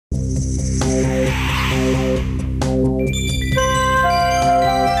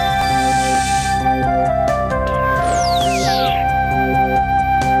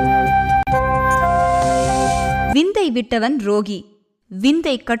விட்டவன் ரோகி,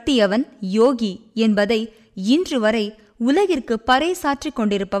 விந்தை கட்டியவன் யோகி என்பதை இன்று வரை உலகிற்கு பறைசாற்றிக்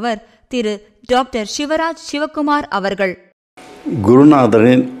கொண்டிருப்பவர் திரு டாக்டர் சிவராஜ் சிவகுமார் அவர்கள்.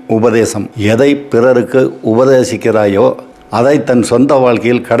 குருநாதரின் உபதேசம். எதை பிறருக்கு உபதேசிக்கிறாயோ அதை தன் சொந்த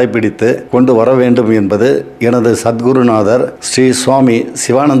வாழ்க்கையில் கடைபிடித்து கொண்டு வர வேண்டும் என்பது எனது சத்குருநாதர் ஸ்ரீ சுவாமி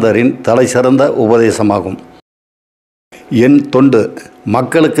சிவானந்தரின் தலைசிறந்த உபதேசமாகும். என் தொண்டு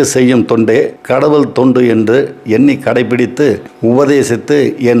மக்களுக்கு செய்யும் தொண்டே கடவுள் தொண்டு என்று எண்ணி கடைபிடித்து உபதேசித்து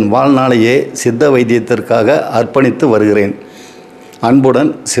என் வாழ்நாளையே சித்த வைத்தியத்திற்காக அர்ப்பணித்து வருகிறேன்.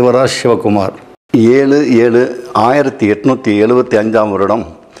 அன்புடன் சிவராஜ் சிவகுமார். 7/7/1875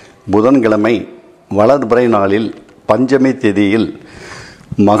 புதன்கிழமை வளர்பிறை நாளில் பஞ்சமி தேதியில்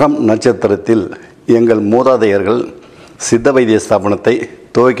மகம் நட்சத்திரத்தில் எங்கள் மூதாதையர்கள் சித்த வைத்திய ஸ்தாபனத்தை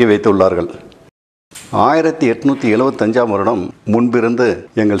துவக்கி வைத்துள்ளார்கள். 1875 முன்பிருந்து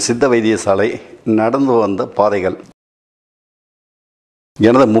எங்கள் சித்த வைத்தியசாலை நடந்து வந்த பாதைகள்.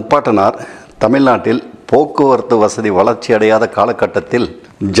 எனது முப்பாட்டனார் தமிழ்நாட்டில் போக்குவரத்து வசதி வளர்ச்சி அடையாத காலகட்டத்தில்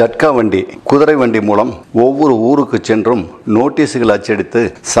ஜட்கா வண்டி, குதிரை வண்டி மூலம் ஒவ்வொரு ஊருக்கு சென்றும் நோட்டீஸுகள் அச்சடித்து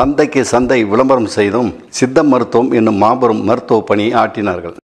சந்தைக்கு சந்தை விளம்பரம் செய்தும் சித்த மருத்துவம் என்னும் மாபெரும் மருத்துவ பணியை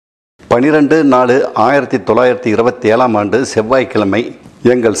ஆற்றினார்கள். 12/4/1927 செவ்வாய்க்கிழமை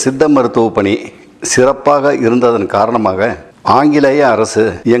எங்கள் சித்த மருத்துவ பணி சிறப்பாக இருந்ததன் காரணமாக ஆங்கிலேய அரசு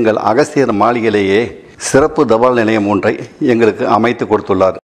எங்கள் அகஸ்தியர் மாளிகையிலேயே சிறப்பு தபால் நிலையம் ஒன்றை எங்களுக்கு அமைத்து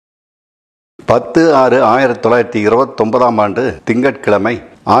கொடுத்துள்ளார். 10/6/1929 திங்கட்கிழமை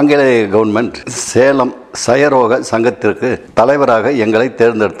ஆங்கிலேய கவர்மெண்ட் சேலம் சயரோக சங்கத்திற்கு தலைவராக எங்களை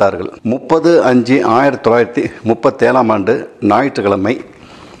தேர்ந்தெடுத்தார்கள். 30/5/1937 ஞாயிற்றுக்கிழமை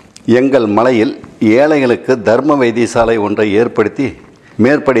எங்கள் மலையில் ஏழைகளுக்கு தர்ம வைத்தியசாலை ஒன்றை ஏற்படுத்தி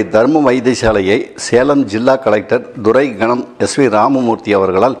மேற்படி தர்ம வைத்தியசாலையை சேலம் ஜில்லா கலெக்டர் துரை கணம் SV ராமமூர்த்தி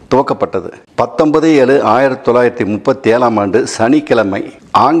அவர்களால் துவக்கப்பட்டது. 19/7/1937 சனிக்கிழமை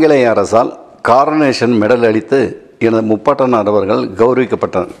ஆங்கிலேய அரசால் காரனேஷன் மெடல் அளித்து எனது முப்பாட்டனார் அவர்கள்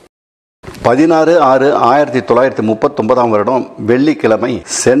கௌரவிக்கப்பட்டனர். 16/6/1939 வெள்ளிக்கிழமை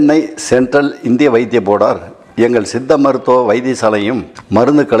சென்னை சென்ட்ரல் இந்திய வைத்திய போர்டார் எங்கள் சித்த மருத்துவ வைத்தியசாலையும்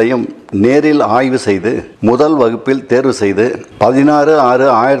மருந்துகளையும் நேரில் ஆய்வு செய்து முதல் வகுப்பில் தேர்வு செய்து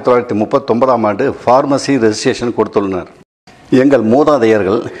 16/6/1939 பார்மசி ரெஜிஸ்ட்ரேஷன் கொடுத்துள்ளனர். எங்கள்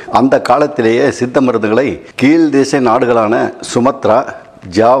மூதாதையர்கள் அந்த காலத்திலேயே சித்த மருந்துகளை கீழ் தேசிய நாடுகளான சுமத்ரா,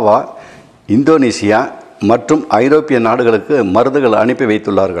 ஜாவா, இந்தோனேசியா மற்றும் ஐரோப்பிய நாடுகளுக்கு மருந்துகள் அனுப்பி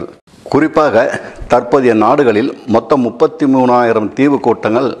வைத்துள்ளார்கள். குறிப்பாக தற்போதைய நாடுகளில் மொத்தம் 33,000 தீவு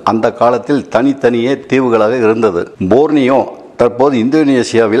கூட்டங்கள் அந்த காலத்தில் தனித்தனியே தீவுகளாக இருந்தது. போர்னியோ தற்போது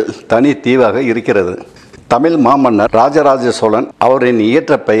இந்தோனேசியாவில் தனி தீவாக இருக்கிறது. தமிழ் மாமன்னர் ராஜராஜ சோழன் அவரின்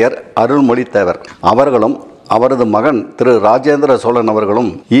இயற்ற பெயர் அருள்மொழி தேவர் அவர்களும் அவரது மகன் திரு ராஜேந்திர சோழன்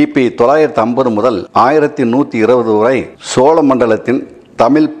அவர்களும் EP 950 முதல் 1120 வரை சோழ மண்டலத்தின்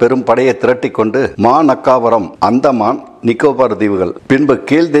தமிழ் பெரும் படையை திரட்டி கொண்டு மாநக்காவரம், அந்தமான், நிக்கோபார் தீவுகள், பின்பு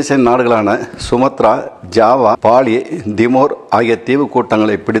கீழ் தேசிய நாடுகளான சுமத்ரா, ஜாவா, பாலி, திமோர் ஆகிய தீவு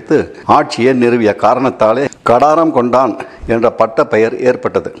கூட்டங்களை பிடித்து ஆட்சியை நிறுவிய காரணத்தாலே கடாரம் கொண்டான் என்ற பட்ட பெயர்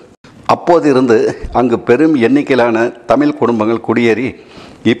ஏற்பட்டது. அப்போதிருந்து அங்கு பெரும் எண்ணிக்கையிலான தமிழ் குடும்பங்கள் குடியேறி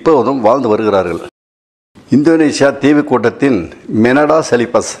இப்போதும் வாழ்ந்து வருகிறார்கள். இந்தோனேசியா தீவு கூட்டத்தின் மெனடா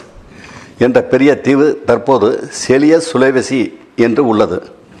செலிபஸ் என்ற பெரிய தீவு தற்போது செலியஸ் சுலேவசி என்று உள்ளது.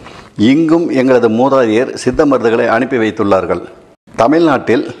 இங்கும் எங்களது மூதாதையர் சித்த மருந்துகளை அனுப்பி வைத்துள்ளார்கள்.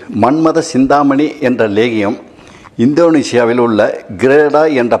 தமிழ்நாட்டில் மன்மத சிந்தாமணி என்ற லேகியம் இந்தோனேசியாவில் உள்ள கிரேடா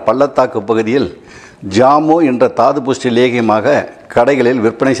என்ற பள்ளத்தாக்கு பகுதியில் ஜாமோ என்ற தாது புஷ்டி லேகியமாக கடைகளில்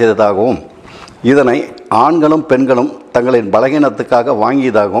விற்பனை செய்ததாகவும் இதனை ஆண்களும் பெண்களும் தங்களின் பலகீனத்துக்காக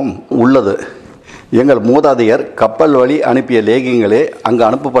வாங்கியதாகவும் உள்ளது. எங்கள் மூதாதையர் கப்பல் வழி அனுப்பிய லேகியங்களே அங்கு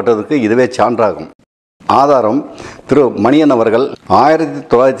அனுப்பப்பட்டதற்கு இதுவே சான்றாகும். ஆதாரம் திரு மணியன் அவர்கள்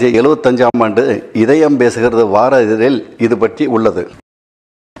 1975 இதயம் பேசுகிறது வார இதழில் இது பற்றி உள்ளது.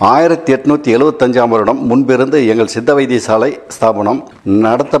 1875 முன்பிருந்து எங்கள் சித்த வைத்தியசாலை ஸ்தாபனம்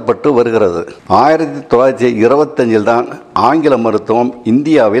நடத்தப்பட்டு வருகிறது. 1925 தான் ஆங்கில மருத்துவம்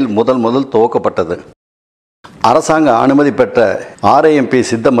இந்தியாவில் முதல் துவக்கப்பட்டது. அரசாங்க அனுமதி பெற்ற RAMP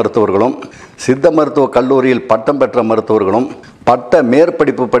சித்த மருத்துவர்களும் சித்த மருத்துவ கல்லூரியில் பட்டம் பெற்ற மருத்துவர்களும் பட்ட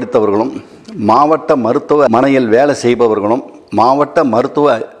மேற்படிப்பு படித்தவர்களும் மாவட்ட மருத்துவ மனையில் வேலை செய்பவர்களும் மாவட்ட மருத்துவ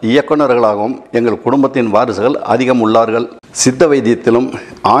இயக்குநர்களாகவும் எங்கள் குடும்பத்தின் வாரிசுகள் அதிகம் உள்ளார்கள். சித்த வைத்தியத்திலும்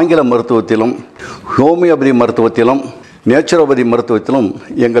ஆங்கில மருத்துவத்திலும் ஹோமியோபதி மருத்துவத்திலும் நேச்சுரோபதி மருத்துவத்திலும்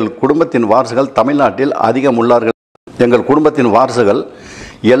எங்கள் குடும்பத்தின் வாரிசுகள் தமிழ்நாட்டில் அதிகம் உள்ளார்கள். எங்கள் குடும்பத்தின் வாரிசுகள்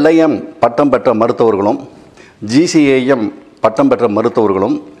LIM பட்டம் பெற்ற மருத்துவர்களும் GCAM பட்டம் பெற்ற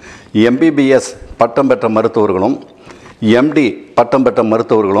மருத்துவர்களும் MBBS பட்டம் பெற்ற மருத்துவர்களும் MD பட்டம் பெற்ற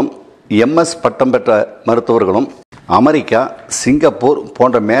மருத்துவர்களும் MS பட்டம் பெற்ற மருத்துவர்களும் அமெரிக்கா, சிங்கப்பூர்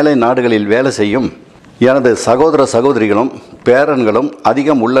போன்ற மேலை நாடுகளில் வேலை செய்யும் எனது சகோதர சகோதரிகளும் பேரன்களும்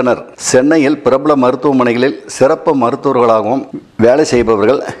அதிகம் உள்ளனர். சென்னையில் பிரபல மருத்துவமனைகளில் சிறப்பு மருத்துவர்களாகவும் வேலை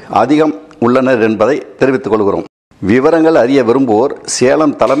செய்பவர்கள் அதிகம் உள்ளனர் என்பதை தெரிவித்துக் கொள்கிறோம். விவரங்கள் அறிய விரும்புவோர்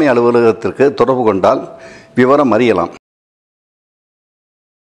சேலம் தலைமை அலுவலகத்திற்கு தொடர்பு கொண்டால் விவரம் அறியலாம்.